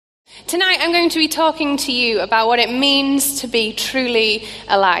Tonight I'm going to be talking to you about what it means to be truly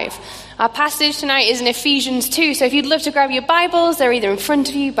alive. Our passage tonight is in Ephesians 2, so if you'd love to grab your Bibles, they're either in front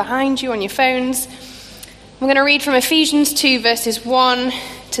of you, behind you, on your phones. I'm going to read from Ephesians 2, verses 1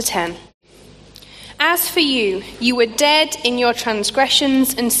 to 10. As for you, you were dead in your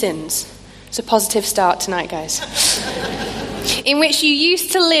transgressions and sins. It's a positive start tonight, guys. In which you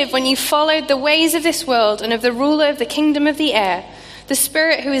used to live when you followed the ways of this world and of the ruler of the kingdom of the air, the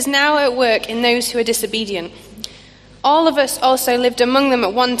spirit who is now at work in those who are disobedient. All of us also lived among them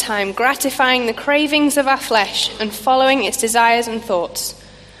at one time, gratifying the cravings of our flesh and following its desires and thoughts.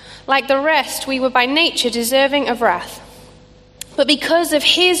 Like the rest, we were by nature deserving of wrath. But because of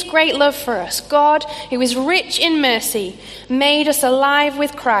his great love for us, God, who is rich in mercy, made us alive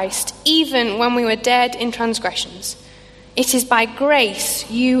with Christ, even when we were dead in transgressions. It is by grace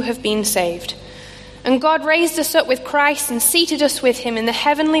you have been saved. And God raised us up with Christ and seated us with him in the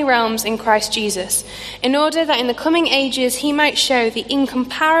heavenly realms in Christ Jesus, in order that in the coming ages he might show the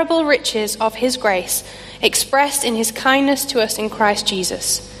incomparable riches of his grace, expressed in his kindness to us in Christ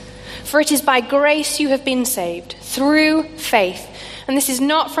Jesus. For it is by grace you have been saved, through faith. And this is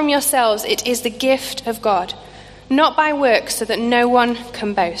not from yourselves, it is the gift of God, not by works, so that no one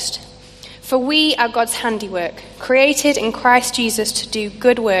can boast. For we are God's handiwork, created in Christ Jesus to do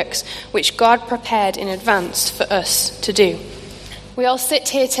good works, which God prepared in advance for us to do. We all sit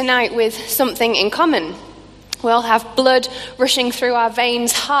here tonight with something in common. We all have blood rushing through our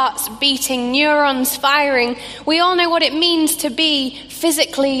veins, hearts beating, neurons firing. We all know what it means to be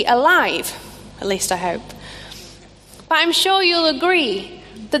physically alive, at least I hope. But I'm sure you'll agree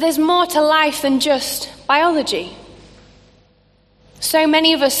that there's more to life than just biology. So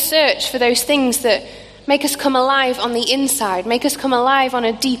many of us search for those things that make us come alive on the inside, make us come alive on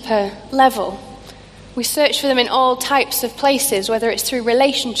a deeper level. We search for them in all types of places, whether it's through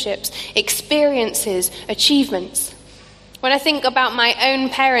relationships, experiences, achievements. When I think about my own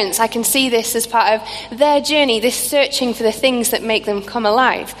parents, I can see this as part of their journey, this searching for the things that make them come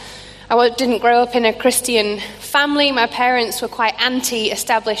alive. I didn't grow up in a Christian family. My parents were quite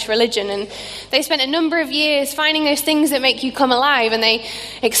anti-established religion, and they spent a number of years finding those things that make you come alive, and they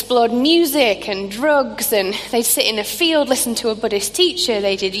explored music and drugs, and they'd sit in a field, listen to a Buddhist teacher,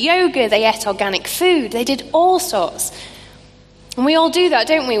 they did yoga, they ate organic food, they did all sorts. And we all do that,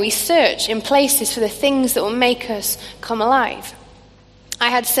 don't we? We search in places for the things that will make us come alive. I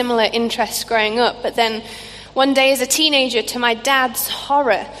had similar interests growing up, but then one day as a teenager, to my dad's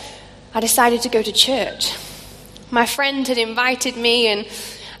horror, I decided to go to church. My friend had invited me, and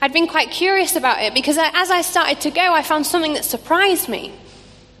I'd been quite curious about it because as I started to go, I found something that surprised me.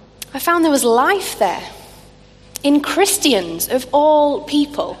 I found there was life there, in Christians of all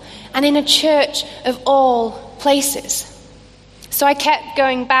people, and in a church of all places. So I kept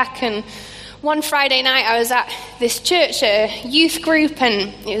going back, and one Friday night I was at this church, a youth group,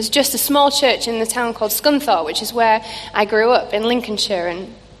 and it was just a small church in the town called Scunthorpe, which is where I grew up in Lincolnshire,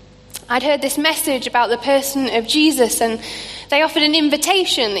 and I'd heard this message about the person of Jesus, and they offered an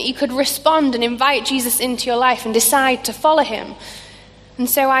invitation that you could respond and invite Jesus into your life and decide to follow him. And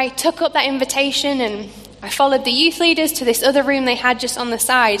so I took up that invitation and I followed the youth leaders to this other room they had just on the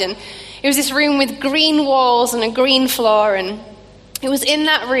side, and it was this room with green walls and a green floor, and it was in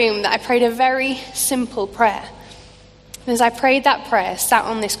that room that I prayed a very simple prayer. And as I prayed that prayer, sat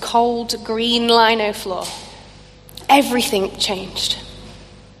on this cold green lino floor, everything changed.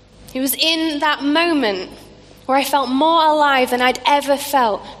 It was in that moment where I felt more alive than I'd ever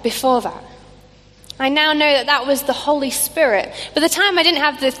felt before that. I now know that that was the Holy Spirit. But at the time I didn't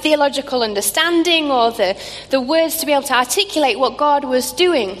have the theological understanding or the words to be able to articulate what God was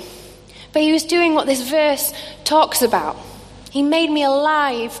doing. But he was doing what this verse talks about. He made me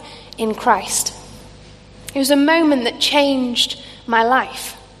alive in Christ. It was a moment that changed my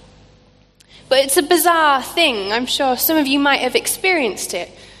life. But it's a bizarre thing. I'm sure some of you might have experienced it.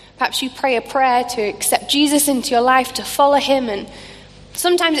 Perhaps you pray a prayer to accept Jesus into your life, to follow him, and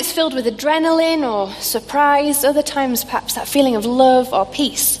sometimes it's filled with adrenaline or surprise. Other times, perhaps that feeling of love or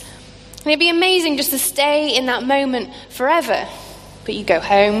peace. And it'd be amazing just to stay in that moment forever. But you go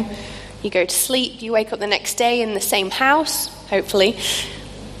home, you go to sleep, you wake up the next day in the same house, hopefully,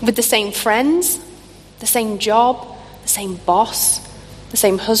 with the same friends, the same job, the same boss, the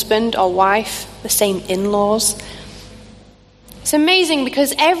same husband or wife, the same in-laws. It's amazing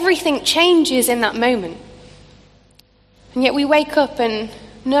because everything changes in that moment. And yet we wake up and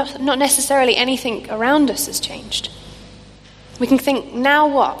not necessarily anything around us has changed. We can think, now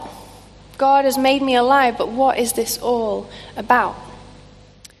what? God has made me alive, but what is this all about?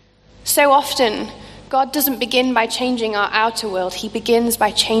 So often, God doesn't begin by changing our outer world. He begins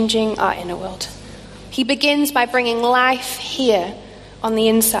by changing our inner world. He begins by bringing life here on the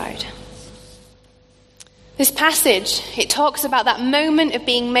inside. This passage, it talks about that moment of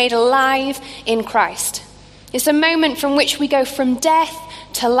being made alive in Christ. It's a moment from which we go from death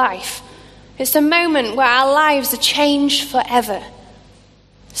to life. It's a moment where our lives are changed forever.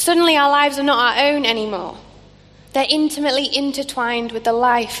 Suddenly our lives are not our own anymore. They're intimately intertwined with the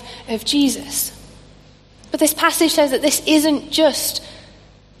life of Jesus. But this passage says that this isn't just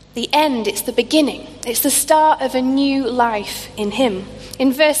the end, it's the beginning. It's the start of a new life in him.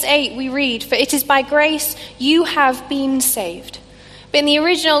 In verse 8 we read, "For it is by grace you have been saved." But in the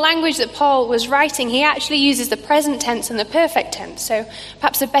original language that Paul was writing, he actually uses the present tense and the perfect tense. So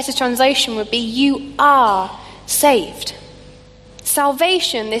perhaps a better translation would be, "You are saved."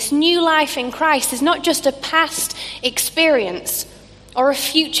 Salvation, this new life in Christ, is not just a past experience or a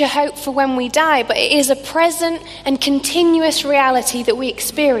future hope for when we die, but it is a present and continuous reality that we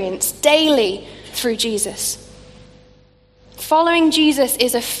experience daily through Jesus. Following Jesus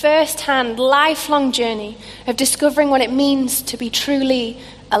is a first-hand, lifelong journey of discovering what it means to be truly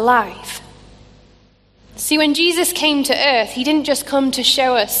alive. See, when Jesus came to earth, he didn't just come to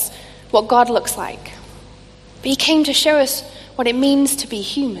show us what God looks like, but he came to show us what it means to be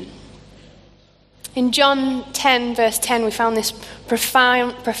human. In John 10, verse 10, we found this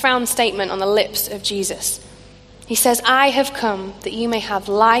profound statement on the lips of Jesus. He says, "I have come that you may have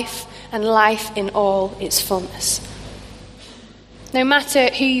life and life in all its fullness." No matter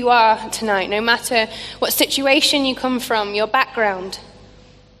who you are tonight, no matter what situation you come from, your background,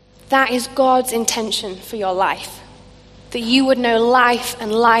 that is God's intention for your life, that you would know life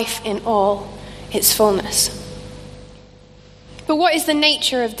and life in all its fullness. But what is the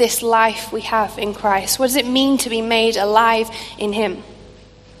nature of this life we have in Christ? What does it mean to be made alive in him?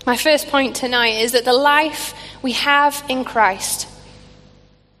 My first point tonight is that the life we have in Christ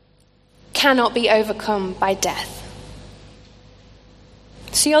cannot be overcome by death.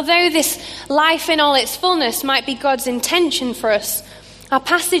 See, although this life in all its fullness might be God's intention for us, our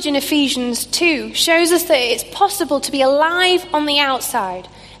passage in Ephesians 2 shows us that it's possible to be alive on the outside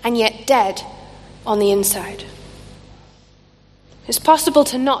and yet dead on the inside. It's possible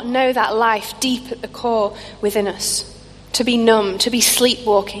to not know that life deep at the core within us, to be numb, to be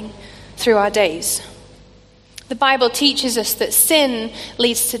sleepwalking through our days. The Bible teaches us that sin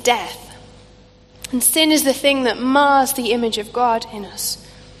leads to death. And sin is the thing that mars the image of God in us.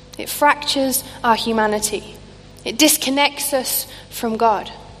 It fractures our humanity. It disconnects us from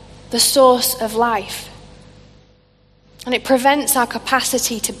God, the source of life. And it prevents our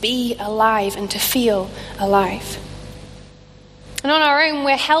capacity to be alive and to feel alive. And on our own,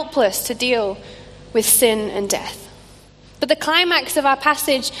 we're helpless to deal with sin and death. But the climax of our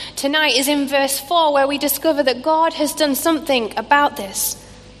passage tonight is in verse 4, where we discover that God has done something about this.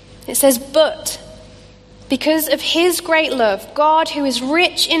 It says, "But because of his great love, God, who is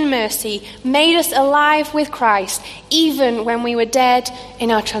rich in mercy, made us alive with Christ, even when we were dead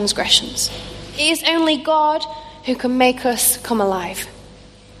in our transgressions." It is only God who can make us come alive.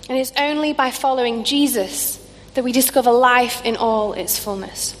 And it's only by following Jesus that we discover life in all its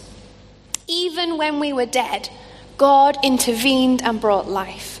fullness. Even when we were dead, God intervened and brought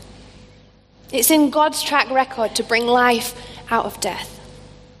life. It's in God's track record to bring life out of death.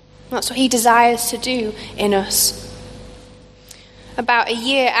 That's what he desires to do in us. About a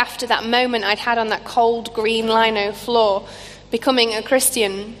year after that moment I'd had on that cold green lino floor, becoming a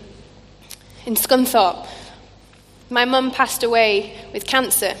Christian in Scunthorpe, my mum passed away with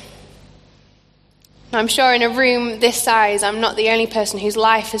cancer. I'm sure in a room this size, I'm not the only person whose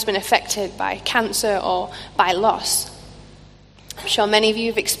life has been affected by cancer or by loss. I'm sure many of you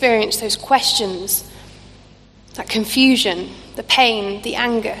have experienced those questions, that confusion, the pain, the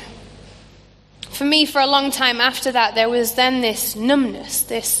anger. For me, for a long time after that, there was then this numbness,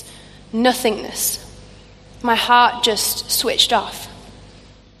 this nothingness. My heart just switched off.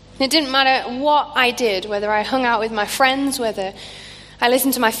 And it didn't matter what I did, whether I hung out with my friends, whether I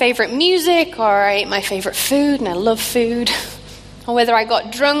listened to my favorite music, or I ate my favorite food, and I love food, or whether I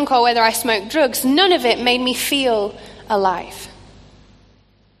got drunk, or whether I smoked drugs, none of it made me feel alive.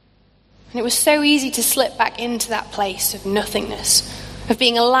 And it was so easy to slip back into that place of nothingness, of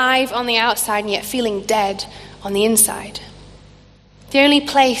being alive on the outside and yet feeling dead on the inside. The only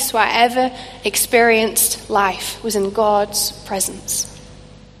place where I ever experienced life was in God's presence.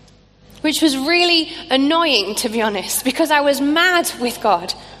 Which was really annoying, to be honest, because I was mad with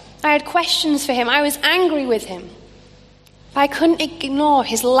God. I had questions for him. I was angry with him. But I couldn't ignore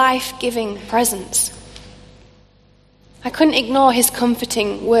his life-giving presence. I couldn't ignore his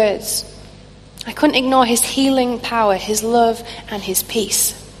comforting words. I couldn't ignore his healing power, his love, and his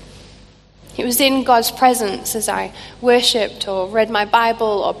peace. It was in God's presence as I worshipped or read my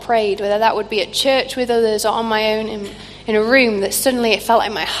Bible or prayed, whether that would be at church with others or on my own in a room, that suddenly it felt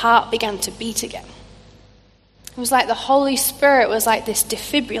like my heart began to beat again. It was like the Holy Spirit was like this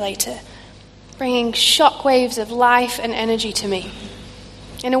defibrillator, bringing shockwaves of life and energy to me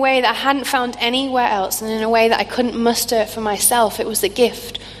in a way that I hadn't found anywhere else, and in a way that I couldn't muster for myself. It was the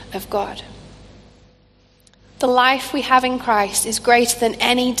gift of God. The life we have in Christ is greater than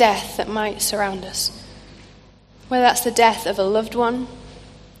any death that might surround us. Whether that's the death of a loved one,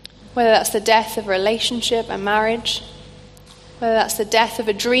 whether that's the death of a relationship, a marriage, whether that's the death of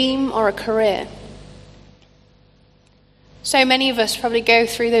a dream or a career. So many of us probably go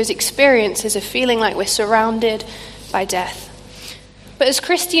through those experiences of feeling like we're surrounded by death. But as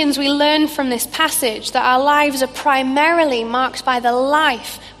Christians, we learn from this passage that our lives are primarily marked by the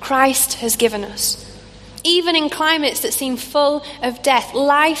life Christ has given us. Even in climates that seem full of death,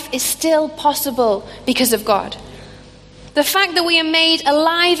 life is still possible because of God. The fact that we are made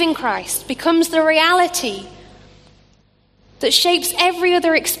alive in Christ becomes the reality that shapes every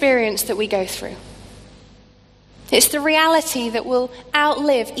other experience that we go through. It's the reality that will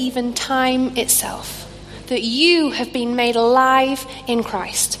outlive even time itself. That you have been made alive in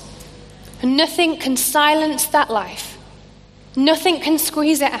Christ. And nothing can silence that life. Nothing can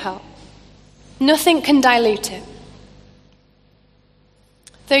squeeze it out. Nothing can dilute it.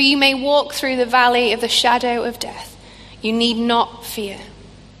 Though you may walk through the valley of the shadow of death, you need not fear,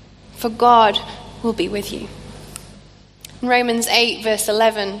 for God will be with you. In Romans 8, verse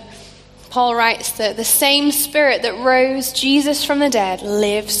 11, Paul writes that the same Spirit that rose Jesus from the dead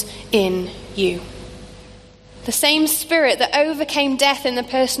lives in you. The same Spirit that overcame death in the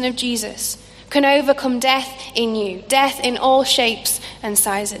person of Jesus can overcome death in you, death in all shapes and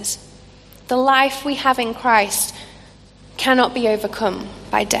sizes. The life we have in Christ cannot be overcome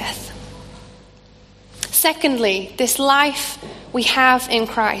by death. Secondly, this life we have in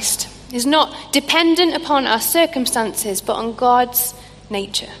Christ is not dependent upon our circumstances, but on God's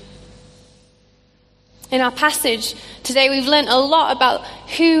nature. In our passage today, we've learned a lot about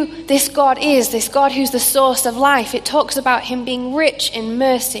who this God is, this God who's the source of life. It talks about him being rich in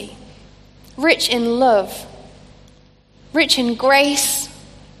mercy, rich in love, rich in grace,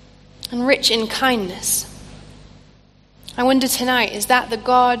 and rich in kindness. I wonder tonight, is that the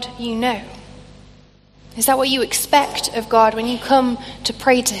God you know? Is that what you expect of God when you come to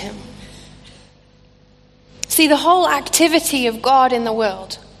pray to him? See, the whole activity of God in the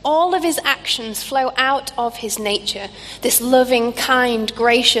world, all of his actions flow out of his nature, this loving, kind,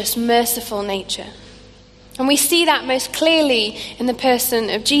 gracious, merciful nature. And we see that most clearly in the person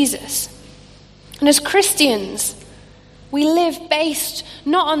of Jesus. And as Christians, we live based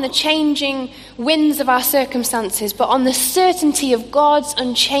not on the changing winds of our circumstances, but on the certainty of God's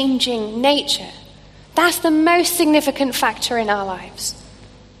unchanging nature. That's the most significant factor in our lives.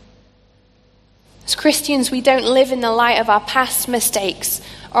 As Christians, we don't live in the light of our past mistakes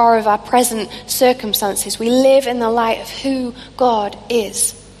or of our present circumstances. We live in the light of who God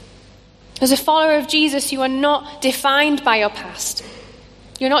is. As a follower of Jesus, you are not defined by your past.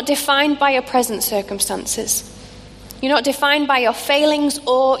 You're not defined by your present circumstances. You're not defined by your failings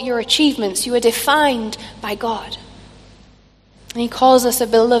or your achievements. You are defined by God. And he calls us a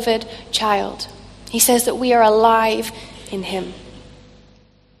beloved child. He says that we are alive in him.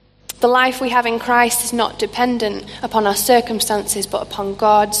 The life we have in Christ is not dependent upon our circumstances, but upon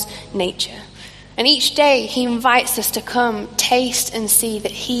God's nature. And each day he invites us to come, taste and see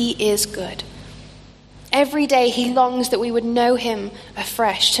that he is good. Every day he longs that we would know him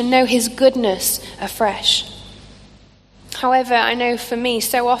afresh, to know his goodness afresh. However, I know for me,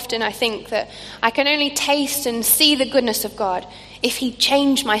 so often I think that I can only taste and see the goodness of God if he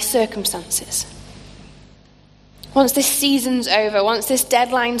changed my circumstances. Once this season's over, once this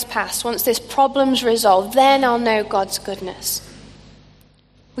deadline's passed, once this problem's resolved, then I'll know God's goodness.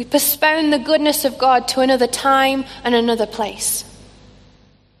 We postpone the goodness of God to another time and another place.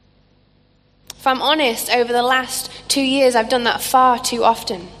 If I'm honest, over the last 2 years, I've done that far too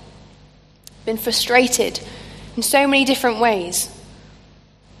often. Been frustrated in so many different ways.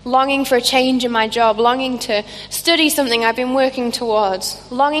 Longing for a change in my job, longing to study something I've been working towards,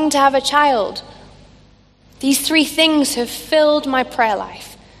 longing to have a child. These three things have filled my prayer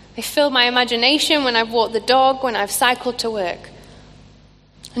life. They filled my imagination when I've walked the dog, when I've cycled to work.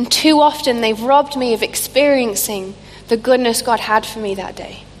 And too often they've robbed me of experiencing the goodness God had for me that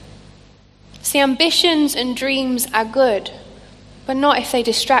day. See, ambitions and dreams are good, but not if they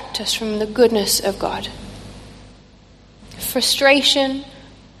distract us from the goodness of God. Frustration,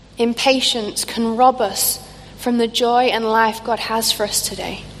 impatience can rob us from the joy and life God has for us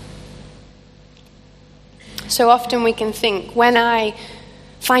today. So often we can think, when I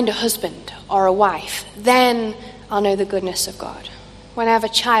find a husband or a wife, then I'll know the goodness of God. When I have a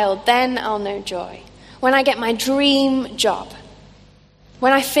child, then I'll know joy. When I get my dream job,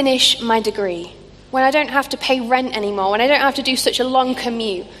 when I finish my degree, when I don't have to pay rent anymore, when I don't have to do such a long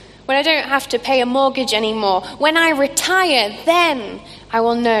commute, when I don't have to pay a mortgage anymore, when I retire, then I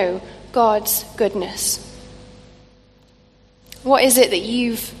will know God's goodness. What is it that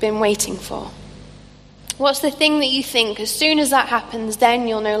you've been waiting for? What's the thing that you think, as soon as that happens, then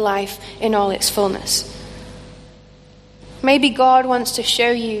you'll know life in all its fullness? Maybe God wants to show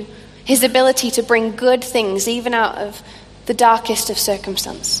you his ability to bring good things even out of the darkest of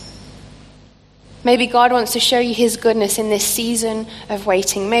circumstance. Maybe God wants to show you his goodness in this season of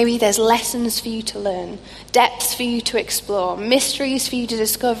waiting. Maybe there's lessons for you to learn, depths for you to explore, mysteries for you to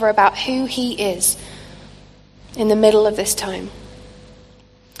discover about who he is in the middle of this time.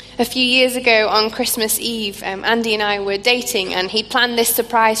 A few years ago on Christmas Eve, Andy and I were dating, and he planned this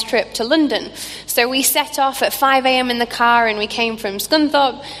surprise trip to London. So we set off at 5 a.m. in the car, and we came from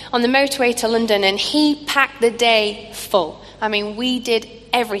Scunthorpe on the motorway to London, and he packed the day full. I mean, we did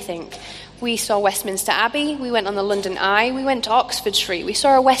everything. We saw Westminster Abbey, we went on the London Eye, we went to Oxford Street, we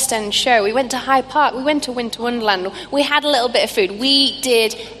saw a West End show, we went to Hyde Park, we went to Winter Wonderland, we had a little bit of food. We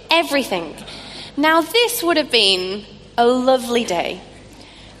did everything. Now, this would have been a lovely day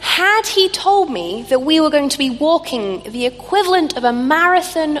had he told me that we were going to be walking the equivalent of a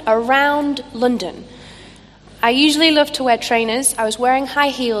marathon around London. I usually love to wear trainers. I was wearing high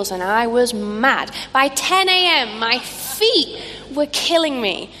heels and I was mad. By 10 a.m., my feet were killing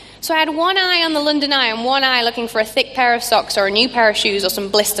me. So I had one eye on the London Eye and one eye looking for a thick pair of socks or a new pair of shoes or some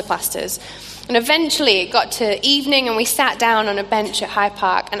blister plasters. And eventually it got to evening and we sat down on a bench at Hyde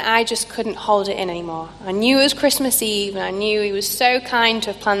Park and I just couldn't hold it in anymore. I knew it was Christmas Eve and I knew he was so kind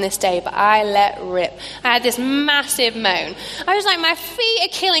to have planned this day, but I let rip. I had this massive moan. I was like, my feet are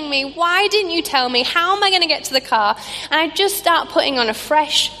killing me. Why didn't you tell me? How am I going to get to the car? And I just start putting on a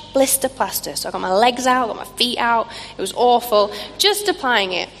fresh blister plaster. So I got my legs out, got my feet out. It was awful. Just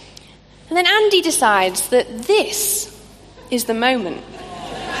applying it. And then Andy decides that this is the moment.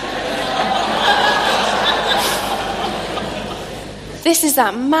 This is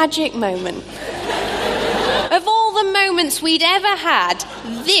that magic moment. Of all the moments we'd ever had,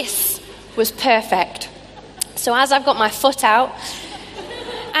 this was perfect. So as I've got my foot out,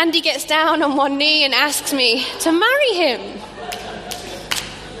 Andy gets down on one knee and asks me to marry him.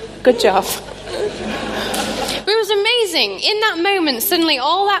 Good job. But it was amazing. In that moment, suddenly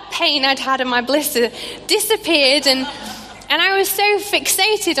all that pain I'd had in my blister disappeared, and I was so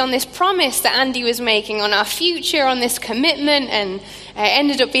fixated on this promise that Andy was making, on our future, on this commitment, and it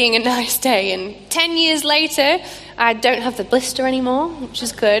ended up being a nice day. And 10 years later, I don't have the blister anymore, which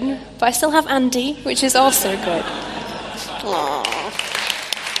is good, but I still have Andy, which is also good. Aww.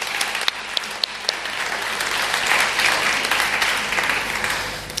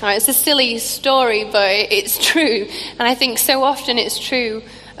 It's a silly story, but it's true. And I think so often it's true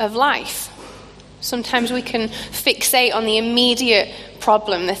of life. Sometimes we can fixate on the immediate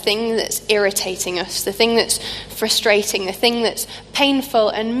problem, the thing that's irritating us, the thing that's frustrating, the thing that's painful,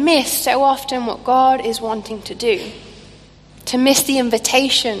 and miss so often what God is wanting to do. To miss the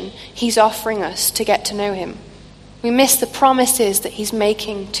invitation he's offering us to get to know him. We miss the promises that he's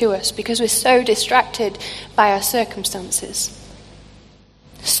making to us because we're so distracted by our circumstances.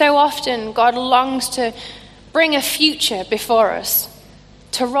 So often God longs to bring a future before us,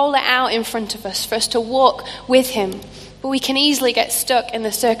 to roll it out in front of us, for us to walk with him. But we can easily get stuck in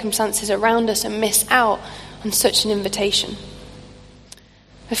the circumstances around us and miss out on such an invitation.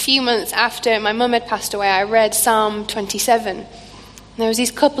 A few months after my mum had passed away, I read Psalm 27. There was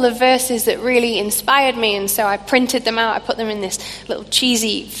these couple of verses that really inspired me, and so I printed them out. I put them in this little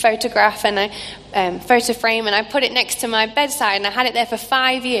cheesy photograph and photo frame, and I put it next to my bedside, and I had it there for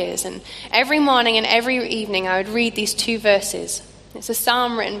 5 years. And every morning and every evening I would read these two verses. It's a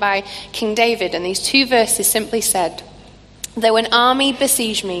psalm written by King David, and these two verses simply said, "Though an army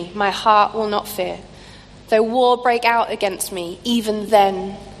besiege me, my heart will not fear. Though war break out against me, even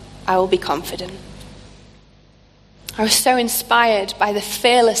then I will be confident." I was so inspired by the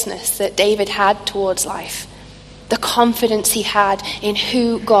fearlessness that David had towards life, the confidence he had in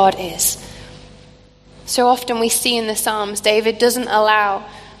who God is. So often we see in the Psalms, David doesn't allow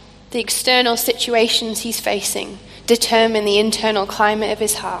the external situations he's facing determine the internal climate of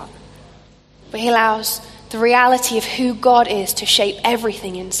his heart, but he allows the reality of who God is to shape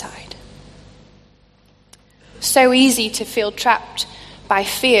everything inside. So easy to feel trapped by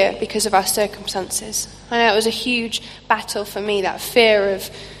fear because of our circumstances. I know it was a huge battle for me, that fear of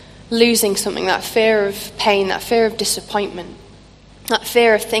losing something, that fear of pain, that fear of disappointment, that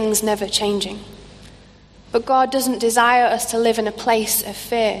fear of things never changing. But God doesn't desire us to live in a place of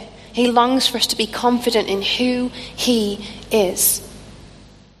fear. He longs for us to be confident in who he is.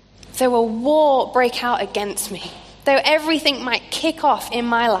 Though a war break out against me, though everything might kick off in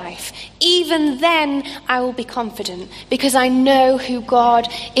my life, even then I will be confident because I know who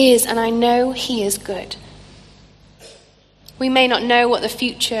God is and I know he is good. We may not know what the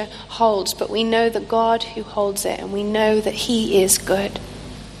future holds, but we know the God who holds it, and we know that he is good.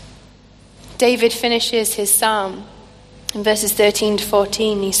 David finishes his psalm in verses 13 to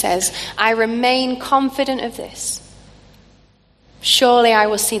 14. He says, I remain confident of this. Surely I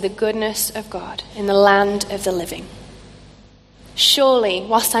will see the goodness of God in the land of the living. Surely,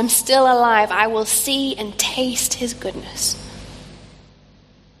 whilst I'm still alive, I will see and taste his goodness.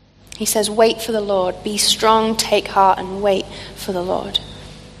 He says, wait for the Lord. Be strong, take heart, and wait for the Lord.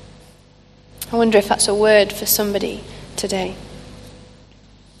 I wonder if that's a word for somebody today.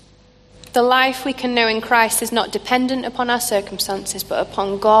 The life we can know in Christ is not dependent upon our circumstances, but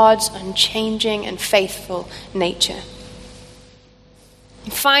upon God's unchanging and faithful nature.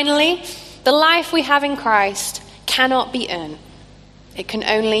 And finally, the life we have in Christ cannot be earned. It can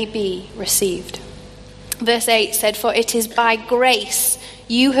only be received. Verse 8 said, for it is by grace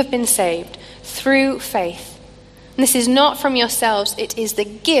you have been saved through faith. And this is not from yourselves, it is the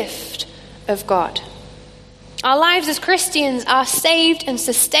gift of God. Our lives as Christians are saved and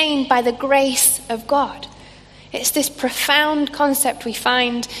sustained by the grace of God. It's this profound concept we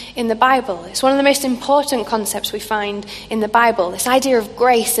find in the Bible. It's one of the most important concepts we find in the Bible, this idea of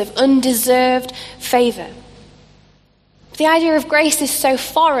grace, of undeserved favor. The idea of grace is so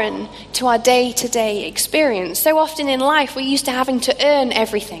foreign to our day-to-day experience. So often in life we're used to having to earn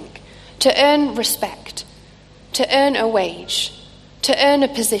everything, to earn respect, to earn a wage, to earn a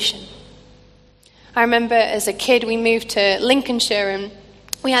position. I remember as a kid we moved to Lincolnshire and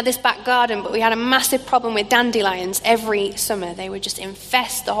we had this back garden, but we had a massive problem with dandelions every summer. They would just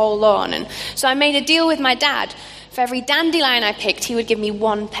infest the whole lawn. And so I made a deal with my dad. For every dandelion I picked, he would give me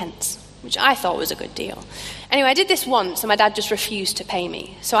 1 pence, which I thought was a good deal. Anyway, I did this once and my dad just refused to pay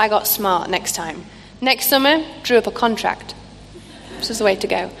me. So I got smart next time. Next summer, drew up a contract. This was the way to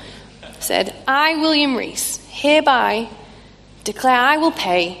go. Said, I, William Rees, hereby declare I will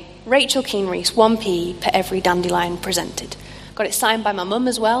pay Rachel Keane Rees 1p per every dandelion presented. Got it signed by my mum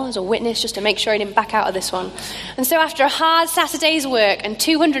as well as a witness just to make sure I didn't back out of this one. And so after a hard Saturday's work and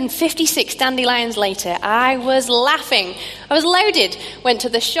 256 dandelions later, I was laughing. I was loaded. Went to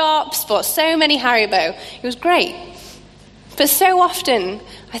the shops, bought so many Haribo. It was great. But so often,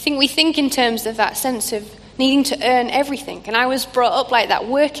 I think we think in terms of that sense of needing to earn everything. And I was brought up like that,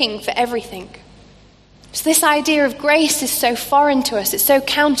 working for everything. So this idea of grace is so foreign to us. It's so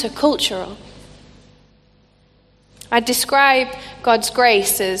countercultural. I describe God's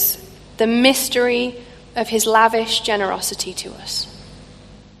grace as the mystery of his lavish generosity to us.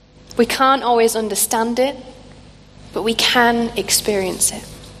 We can't always understand it, but we can experience it.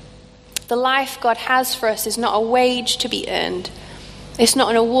 The life God has for us is not a wage to be earned. It's not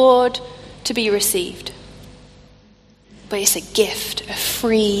an award to be received. But it's a gift, a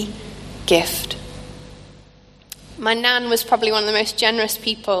free gift. My nan was probably one of the most generous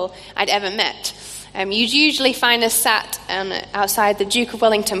people I'd ever met. You'd usually find us sat outside the Duke of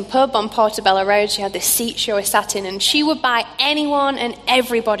Wellington pub on Portobello Road. She had this seat she always sat in, and she would buy anyone and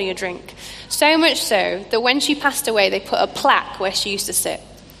everybody a drink. So much so that when she passed away, they put a plaque where she used to sit.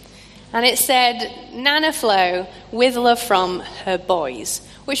 And it said, Nana Flo, with love from her boys,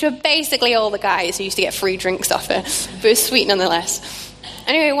 which were basically all the guys who used to get free drinks off her, but it was sweet nonetheless.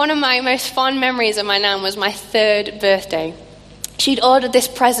 Anyway, one of my most fond memories of my nan was my 3rd birthday. She'd ordered this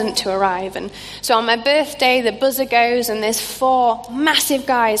present to arrive, and so on my birthday, the buzzer goes, and there's 4 massive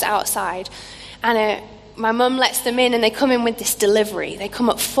guys outside, and my mum lets them in, and they come in with this delivery. They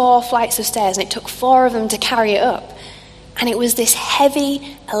come up 4 flights of stairs, and it took 4 of them to carry it up, and it was this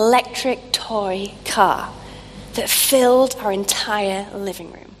heavy electric toy car that filled our entire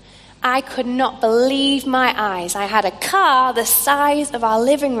living room. I could not believe my eyes. I had a car the size of our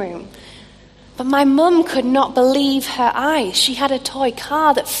living room. But my mum could not believe her eyes. She had a toy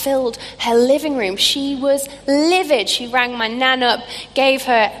car that filled her living room. She was livid. She rang my nan up, gave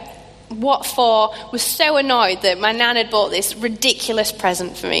her what for, was so annoyed that my nan had bought this ridiculous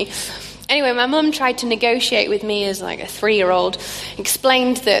present for me. Anyway, my mum tried to negotiate with me as like a 3-year-old,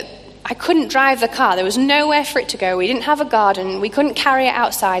 explained that I couldn't drive the car. There was nowhere for it to go. We didn't have a garden. We couldn't carry it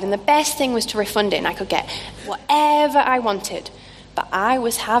outside. And the best thing was to refund it, and I could get whatever I wanted. But I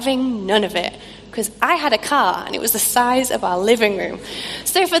was having none of it, because I had a car and it was the size of our living room.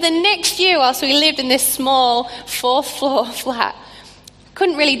 So for the next year, whilst we lived in this small 4th floor flat,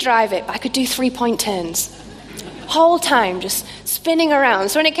 couldn't really drive it, but I could do 3-point turns. Whole time just spinning around.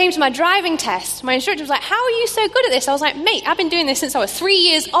 So when it came to my driving test, my instructor was like, "How are you so good at this?" I was like, "Mate, I've been doing this since I was 3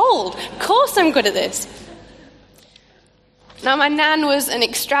 years old. Of course I'm good at this." Now, my nan was an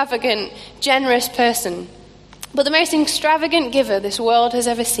extravagant, generous person, but the most extravagant giver this world has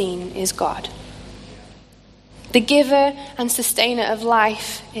ever seen is God, the giver and sustainer of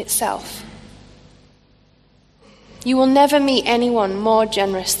life itself. You will never meet anyone more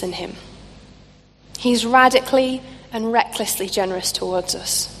generous than him. He's radically and recklessly generous towards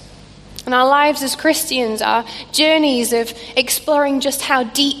us. And our lives as Christians are journeys of exploring just how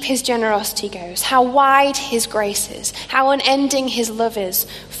deep his generosity goes, how wide his grace is, how unending his love is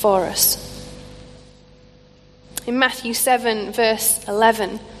for us. In Matthew 7, verse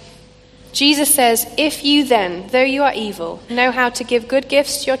 11, Jesus says, "If you then, though you are evil, know how to give good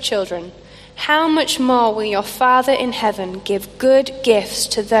gifts to your children, how much more will your Father in heaven give good gifts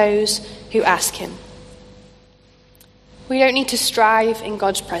to those who ask him?" We don't need to strive in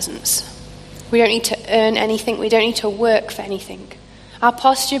God's presence. We don't need to earn anything. We don't need to work for anything. Our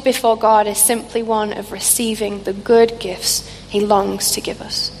posture before God is simply one of receiving the good gifts he longs to give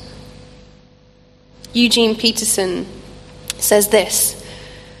us. Eugene Peterson says this: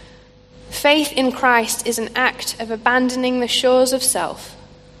 "Faith in Christ is an act of abandoning the shores of self,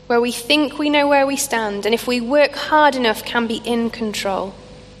 where we think we know where we stand, and if we work hard enough can be in control.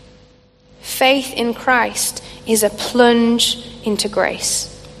 Faith in Christ is a plunge into grace.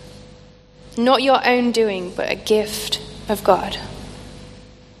 Not your own doing, but a gift of God.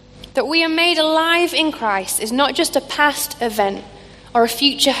 That we are made alive in Christ is not just a past event or a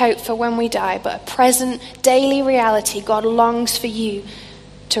future hope for when we die, but a present, daily reality God longs for you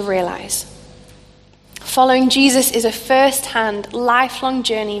to realize. Following Jesus is a first-hand, lifelong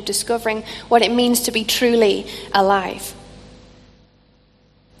journey of discovering what it means to be truly alive.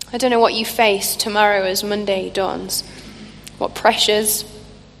 I don't know what you face tomorrow as Monday dawns. What pressures,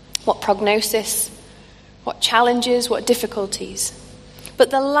 what prognosis, what challenges, what difficulties. But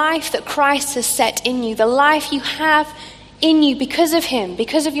the life that Christ has set in you, the life you have in you because of him,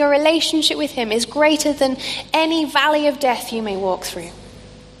 because of your relationship with him, is greater than any valley of death you may walk through.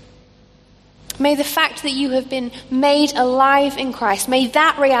 May the fact that you have been made alive in Christ, may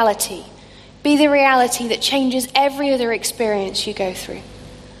that reality be the reality that changes every other experience you go through.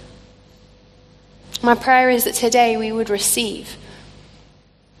 My prayer is that today we would receive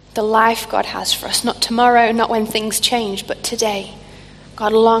the life God has for us, not tomorrow, not when things change, but today.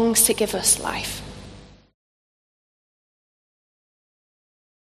 God longs to give us life.